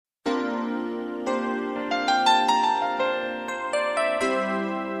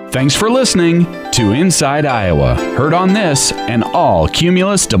Thanks for listening to Inside Iowa, heard on this and all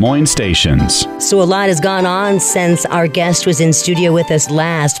Cumulus Des Moines stations. So a lot has gone on since our guest was in studio with us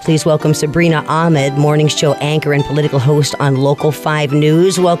last. Please welcome Sabrina Ahmed, morning show anchor and political host on Local 5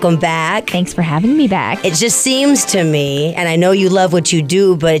 News. Welcome back. Thanks for having me back. It just seems to me, and I know you love what you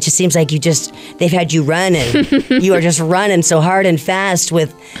do, but it just seems like they've had you running. You are just running so hard and fast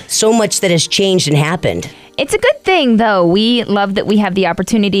with so much that has changed and happened. It's a good thing, though. We love that we have the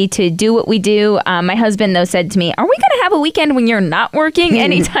opportunity to do what we do. My husband, though, said to me, "Are we going to have a weekend when you're not working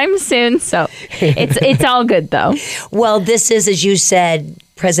anytime soon?" So it's all good, though. Well, this is, as you said,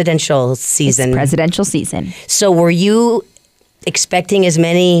 presidential season. It's presidential season. So were you expecting as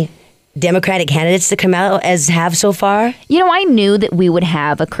many Democratic candidates to come out as have so far? You know, I knew that we would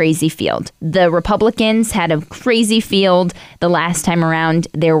have a crazy field. The Republicans had a crazy field. The last time around,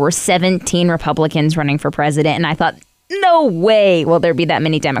 there were 17 Republicans running for president, and I thought, no way will there be that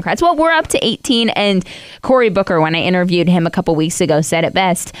many Democrats. Well, we're up to 18, and Cory Booker, when I interviewed him a couple weeks ago, said it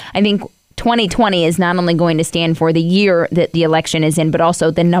best. I think 2020 is not only going to stand for the year that the election is in, but also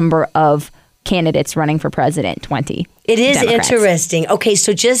the number of candidates running for president, 20. It is Democrats. Interesting. Okay,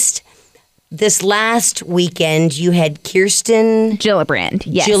 so just this last weekend, you had Kirsten Gillibrand,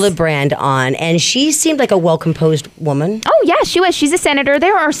 yes. Gillibrand on, and she seemed like a well-composed woman. Oh, yeah, she was. She's a senator.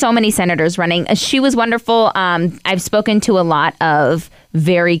 There are so many senators running. She was wonderful. I've spoken to a lot of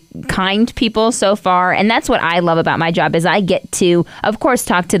very kind people so far, and that's what I love about my job is I get to, of course,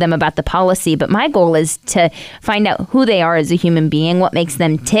 talk to them about the policy, but my goal is to find out who they are as a human being, what makes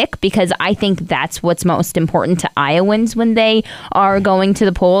them tick, because I think that's what's most important to Iowans when they are going to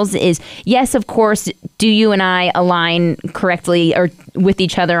the polls is, yes, of course, do you and I align correctly or with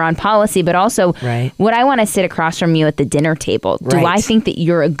each other on policy, but also would I want to sit across from you at the dinner table? Do I think that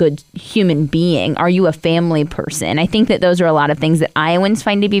you're a good human being? Are you a family person? I think that those are a lot of things that Iowans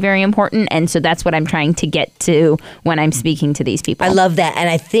find to be very important, and so that's what I'm trying to get to when I'm speaking to these people. I love that, and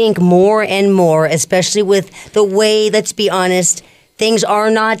I think more and more, especially with the way, let's be honest, things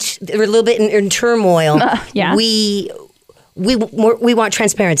are they're a little bit in turmoil. Yeah. We want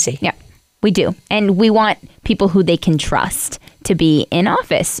transparency. Yeah, we do, and we want people who they can trust to be in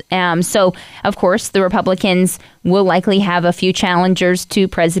office. So, of course, the Republicans will likely have a few challengers to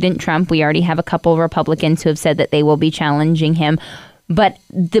President Trump. We already have a couple of Republicans who have said that they will be challenging him. But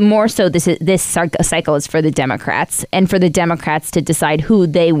the more so this cycle is for the Democrats and for the Democrats to decide who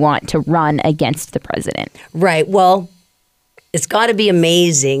they want to run against the president. Right. Well, it's got to be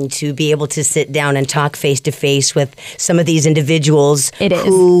amazing to be able to sit down and talk face to face with some of these individuals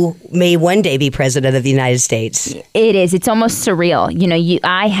who may one day be president of the United States. It is. It's almost surreal. You know,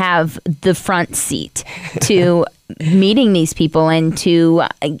 I have the front seat to meeting these people and to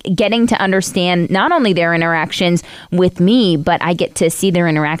getting to understand not only their interactions with me, but I get to see their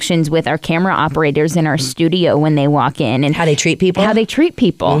interactions with our camera operators in our studio when they walk in and how they treat people.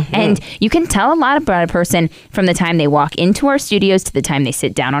 Mm-hmm. And you can tell a lot about a person from the time they walk into our studios to the time they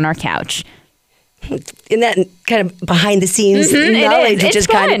sit down on our couch. In that kind of behind the scenes knowledge, which is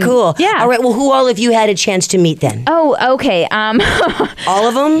kind of cool. Yeah. All right. Well, who all of you had a chance to meet then? Oh, okay. All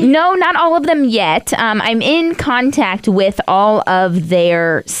of them? No, not all of them yet. I'm in contact with all of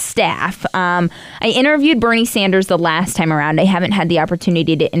their staff. I interviewed Bernie Sanders the last time around. I haven't had the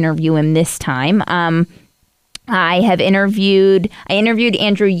opportunity to interview him this time. I interviewed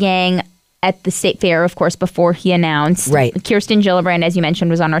Andrew Yang at the State Fair, of course, before he announced. Right. Kirsten Gillibrand, as you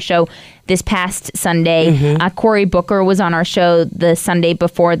mentioned, was on our show this past Sunday. Cory Booker was on our show the Sunday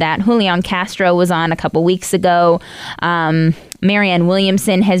before that. Julian Castro was on a couple weeks ago. Marianne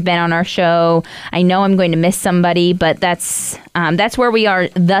Williamson has been on our show. I know I'm going to miss somebody, but that's where we are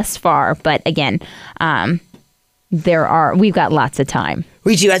thus far. But again, we've got lots of time.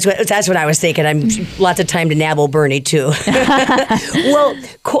 We do. That's what I was thinking. Lots of time to nabble Bernie too. Well,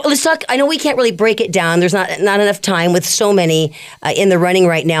 let's talk. I know we can't really break it down. There's not enough time with so many in the running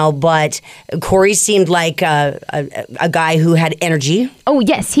right now. But Cory seemed like a guy who had energy. Oh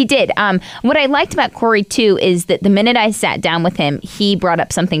yes, he did. What I liked about Cory too is that the minute I sat down with him, he brought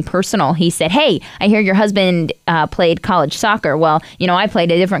up something personal. He said, "Hey, I hear your husband played college soccer. Well, I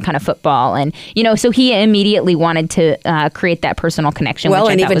played a different kind of football, and so he immediately wanted to create that personal connection." Well,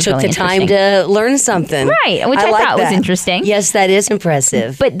 and even took the time to learn something. Right, which I thought was interesting. Yes, that is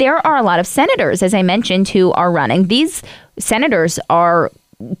impressive. But there are a lot of senators, as I mentioned, who are running. These senators are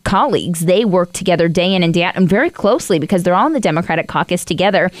colleagues. They work together day in and day out and very closely because they're all in the Democratic caucus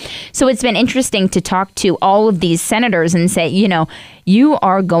together. So it's been interesting to talk to all of these senators and say, you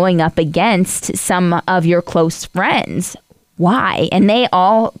are going up against some of your close friends. why. And they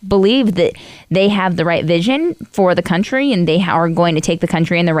all believe that they have the right vision for the country and they are going to take the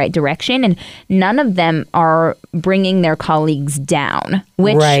country in the right direction. And none of them are bringing their colleagues down,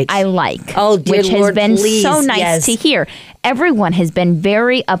 which I like. Oh, dear which Lord, has been please. so nice to hear. Everyone has been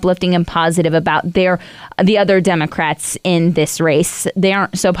very uplifting and positive about the other Democrats in this race. They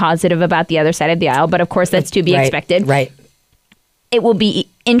aren't so positive about the other side of the aisle, but of course that's to be expected. Right. It will be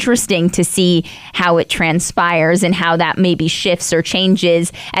interesting to see how it transpires and how that maybe shifts or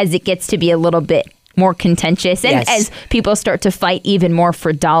changes as it gets to be a little bit more contentious and as people start to fight even more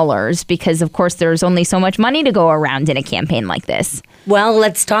for dollars, because of course there's only so much money to go around in a campaign like this. Well,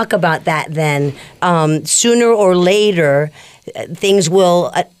 let's talk about that then. Sooner or later, things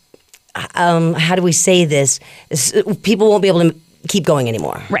will, how do we say this? People won't be able to keep going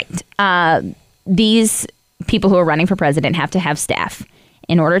anymore. Right. These people who are running for president have to have staff.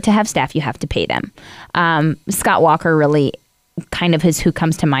 In order to have staff, you have to pay them. Scott Walker really kind of is who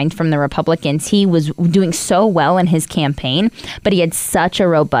comes to mind from the Republicans. He was doing so well in his campaign, but he had such a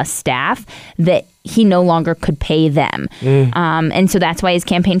robust staff that he no longer could pay them. And so that's why his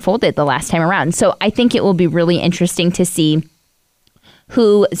campaign folded the last time around. So I think it will be really interesting to see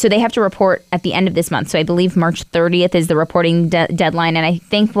so they have to report at the end of this month. So I believe March 30th is the reporting deadline. And I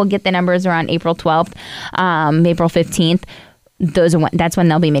think we'll get the numbers around April 12th, April 15th. That's when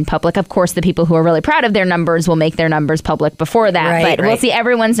they'll be made public. Of course, the people who are really proud of their numbers will make their numbers public before that. We'll see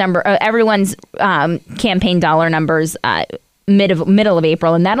everyone's campaign dollar numbers middle of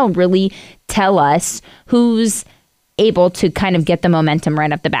April. And that'll really tell us who's able to kind of get the momentum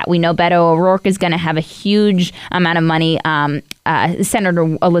right off the bat. We know Beto O'Rourke is going to have a huge amount of money.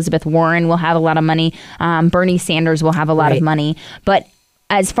 Senator Elizabeth Warren will have a lot of money. Bernie Sanders will have a lot of money. But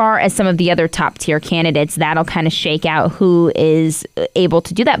as far as some of the other top tier candidates, that'll kind of shake out who is able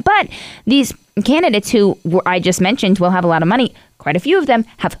to do that. But these candidates who I just mentioned will have a lot of money. Quite a few of them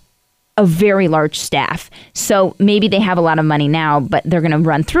have a very large staff. So maybe they have a lot of money now, but they're going to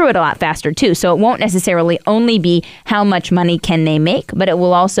run through it a lot faster too. So it won't necessarily only be how much money can they make, but it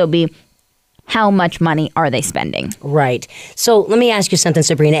will also be how much money are they spending? Right. So let me ask you something,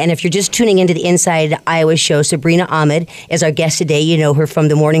 Sabrina. And if you're just tuning into the Inside Iowa show, Sabrina Ahmed is our guest today. You know her from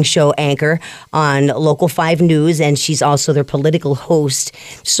the morning show anchor on Local 5 News, and she's also their political host.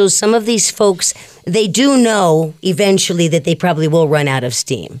 So some of these folks, they do know eventually that they probably will run out of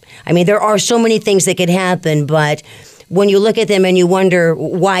steam. I mean, there are so many things that could happen, but when you look at them and you wonder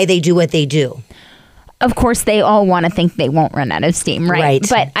why they do what they do. Of course, they all want to think they won't run out of steam, right?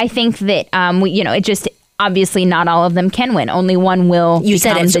 But I think that, it just obviously not all of them can win. Only one will. You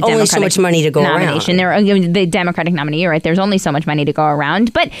said it's only so much money to go nomination. around. The Democratic nominee, right? There's only so much money to go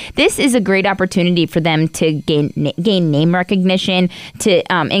around. But this is a great opportunity for them to gain name recognition, to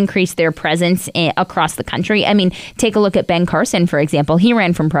increase their presence across the country. I mean, take a look at Ben Carson, for example. He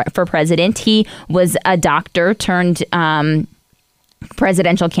ran for president. He was a doctor turned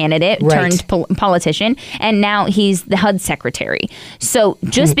presidential candidate turned politician, and now he's the HUD secretary. So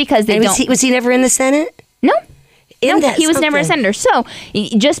just because they was he never in the Senate? No, he was never a senator. So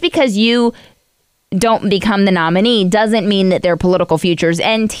just because you don't become the nominee doesn't mean that their political futures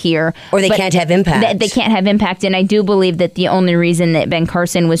end here. Or they can't have impact. They can't have impact. And I do believe that the only reason that Ben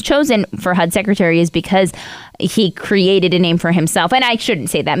Carson was chosen for HUD secretary is because he created a name for himself. And I shouldn't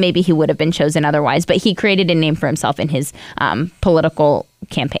say that. Maybe he would have been chosen otherwise. But he created a name for himself in his political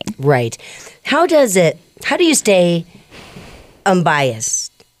campaign. Right. How do you stay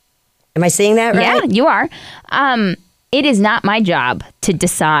unbiased? Am I saying that right? Yeah, you are. It is not my job to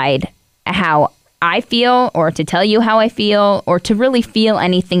decide how I feel or to tell you how I feel or to really feel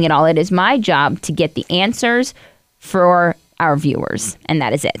anything at all. It is my job to get the answers for our viewers. And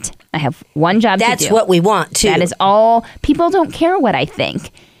that is it. I have one job to do. That's what we want, too. That is all. People don't care what I think.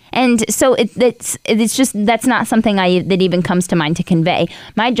 And so it's just, that's not something that even comes to mind to convey.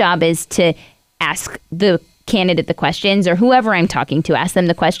 My job is to ask the candidate the questions, or whoever I'm talking to, ask them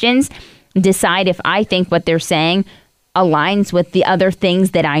the questions, decide if I think what they're saying aligns with the other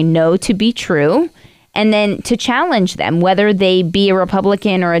things that I know to be true, and then to challenge them, whether they be a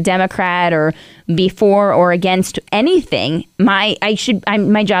Republican or a Democrat or be for or against anything. My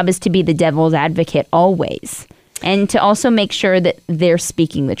job is to be the devil's advocate always, and to also make sure that they're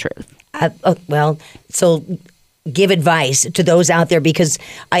speaking the truth. So give advice to those out there, because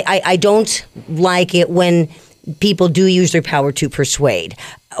I don't like it when people do use their power to persuade.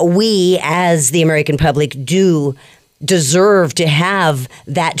 We, as the American public, do deserve to have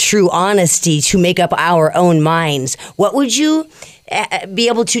that true honesty to make up our own minds. What would you be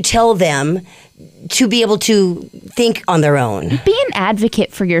able to tell them to be able to think on their own. Be an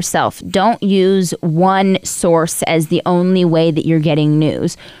advocate for yourself. Don't use one source as the only way that you're getting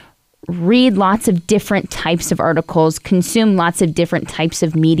news. Read lots of different types of articles, consume lots of different types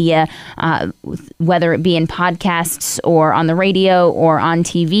of media, whether it be in podcasts or on the radio or on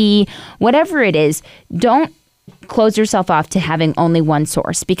TV, whatever it is. Don't close yourself off to having only one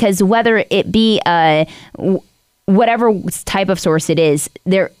source, because whether it be whatever type of source it is,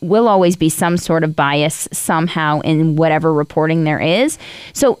 there will always be some sort of bias somehow in whatever reporting there is.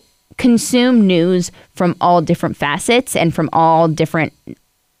 So consume news from all different facets and from all different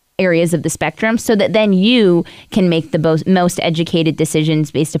areas of the spectrum, so that then you can make the most educated decisions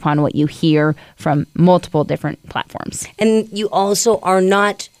based upon what you hear from multiple different platforms. And you also are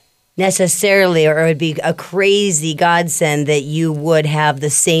not necessarily, or it would be a crazy godsend that you would have the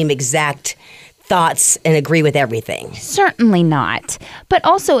same exact thoughts and agree with everything. Certainly not. But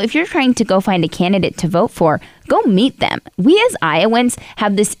also, if you're trying to go find a candidate to vote for, go meet them. We as Iowans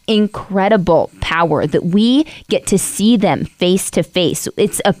have this incredible power that we get to see them face to face.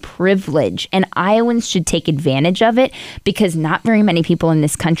 It's a privilege, and Iowans should take advantage of it, because not very many people in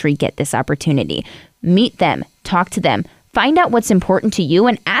this country get this opportunity. Meet them, talk to them, find out what's important to you,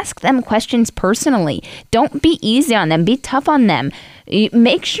 and ask them questions personally. Don't be easy on them. Be tough on them.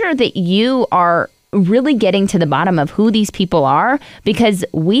 Make sure that you are really getting to the bottom of who these people are, because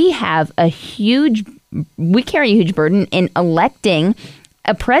we carry a huge burden in electing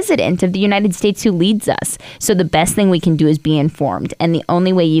a president of the United States who leads us. So the best thing we can do is be informed. And the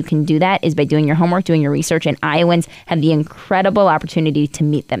only way you can do that is by doing your homework, doing your research. And Iowans have the incredible opportunity to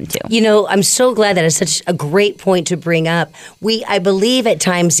meet them too. You know, I'm so glad that is such a great point to bring up. I believe at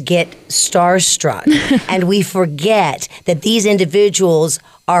times get starstruck and we forget that these individuals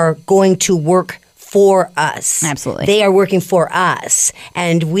are going to work for us. Absolutely. They are working for us.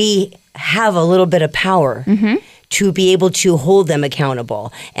 And we have a little bit of power to be able to hold them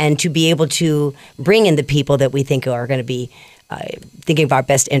accountable and to be able to bring in the people that we think are going to be thinking of our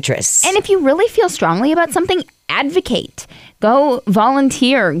best interests. And if you really feel strongly about something, advocate. Go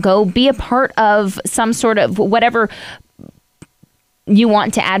volunteer. Go be a part of some sort of whatever you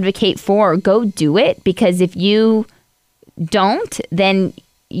want to advocate for. Go do it, because if you don't, then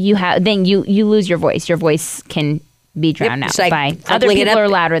you lose your voice. Your voice can be drowned out by other people who are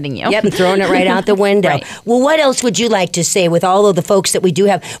louder than you. Yep, and throwing it right out the window. Right. Well, what else would you like to say with all of the folks that we do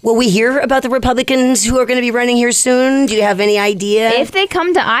have? Will we hear about the Republicans who are going to be running here soon? Do you have any idea? If they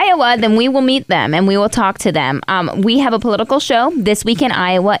come to Iowa, then we will meet them and we will talk to them. We have a political show this week in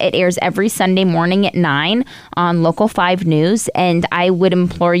Iowa. It airs every Sunday morning at 9 on Local 5 News, and I would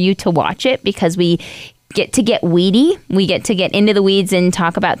implore you to watch it, because we get weedy. We get to get into the weeds and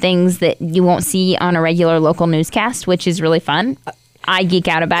talk about things that you won't see on a regular local newscast, which is really fun. I geek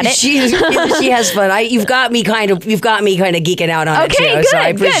out about it. She has fun. You've got me kind of geeking out on it too. Okay, good. So I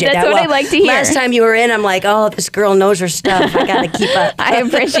appreciate That's that. what I like to hear. Last time you were in, I'm like, oh, this girl knows her stuff. I got to keep up. I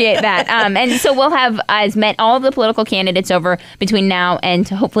appreciate that. And so we'll have met all the political candidates over between now and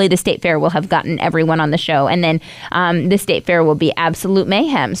hopefully the state fair. We'll have gotten everyone on the show, and then the state fair will be absolute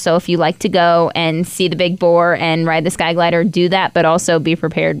mayhem. So if you like to go and see the big boar and ride the sky glider, do that, but also be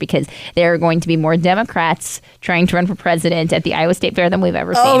prepared, because there are going to be more Democrats trying to run for president at the Iowa State Fair than we've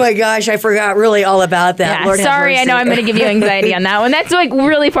ever seen. Oh my gosh, I forgot really all about that. Yeah, Lord have sorry, I mercy. know I'm going to give you anxiety on that one. That's like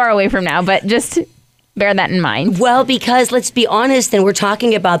really far away from now, but just bear that in mind. Well, because let's be honest, and we're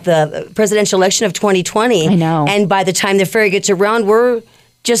talking about the presidential election of 2020. I know. And by the time the fair gets around, we're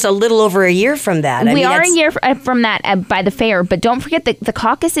just a little over a year from that. We are a year from that by the fair, but don't forget the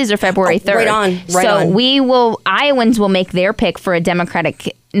caucuses are February 3rd. Right on. Iowans will make their pick for a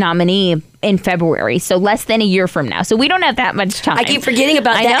Democratic nominee in February, so less than a year from now. So we don't have that much time. I keep forgetting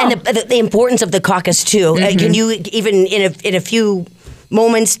about that, and the importance of the caucus too. Can you even in a few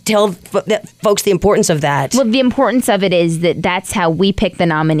moments tell folks the importance of that? Well, the importance of it is that that's how we pick the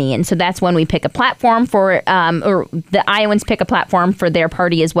nominee, and so that's when we pick a platform for, or the Iowans pick a platform for their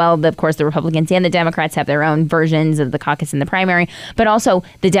party as well. Of course, the Republicans and the Democrats have their own versions of the caucus and the primary, but also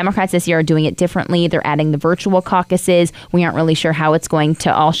the Democrats this year are doing it differently. They're adding the virtual caucuses. We aren't really sure how it's going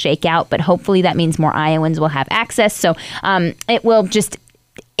to all shake out, but hopefully that means more Iowans will have access. So it will just...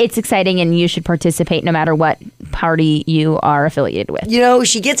 It's exciting, and you should participate no matter what party you are affiliated with. You know,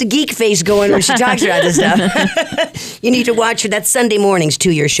 she gets a geek face going when she talks about this stuff. You need to watch her. That's Sunday mornings too,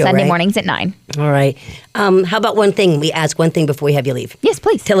 your show, Sunday right? mornings at 9. All right. How about one thing? We ask one thing before we have you leave. Yes,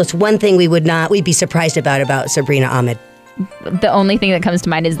 please. Tell us one thing we'd be surprised about Sabrina Ahmed. The only thing that comes to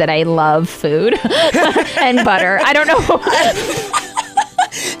mind is that I love food and butter. I don't know.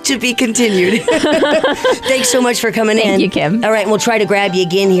 To be continued. Thanks so much for coming in. Thank you, Kim. All right, we'll try to grab you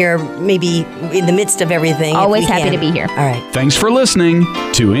again here, maybe in the midst of everything. Always happy to be here. All right. Thanks for listening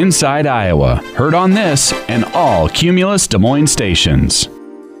to Inside Iowa. Heard on this and all Cumulus Des Moines stations.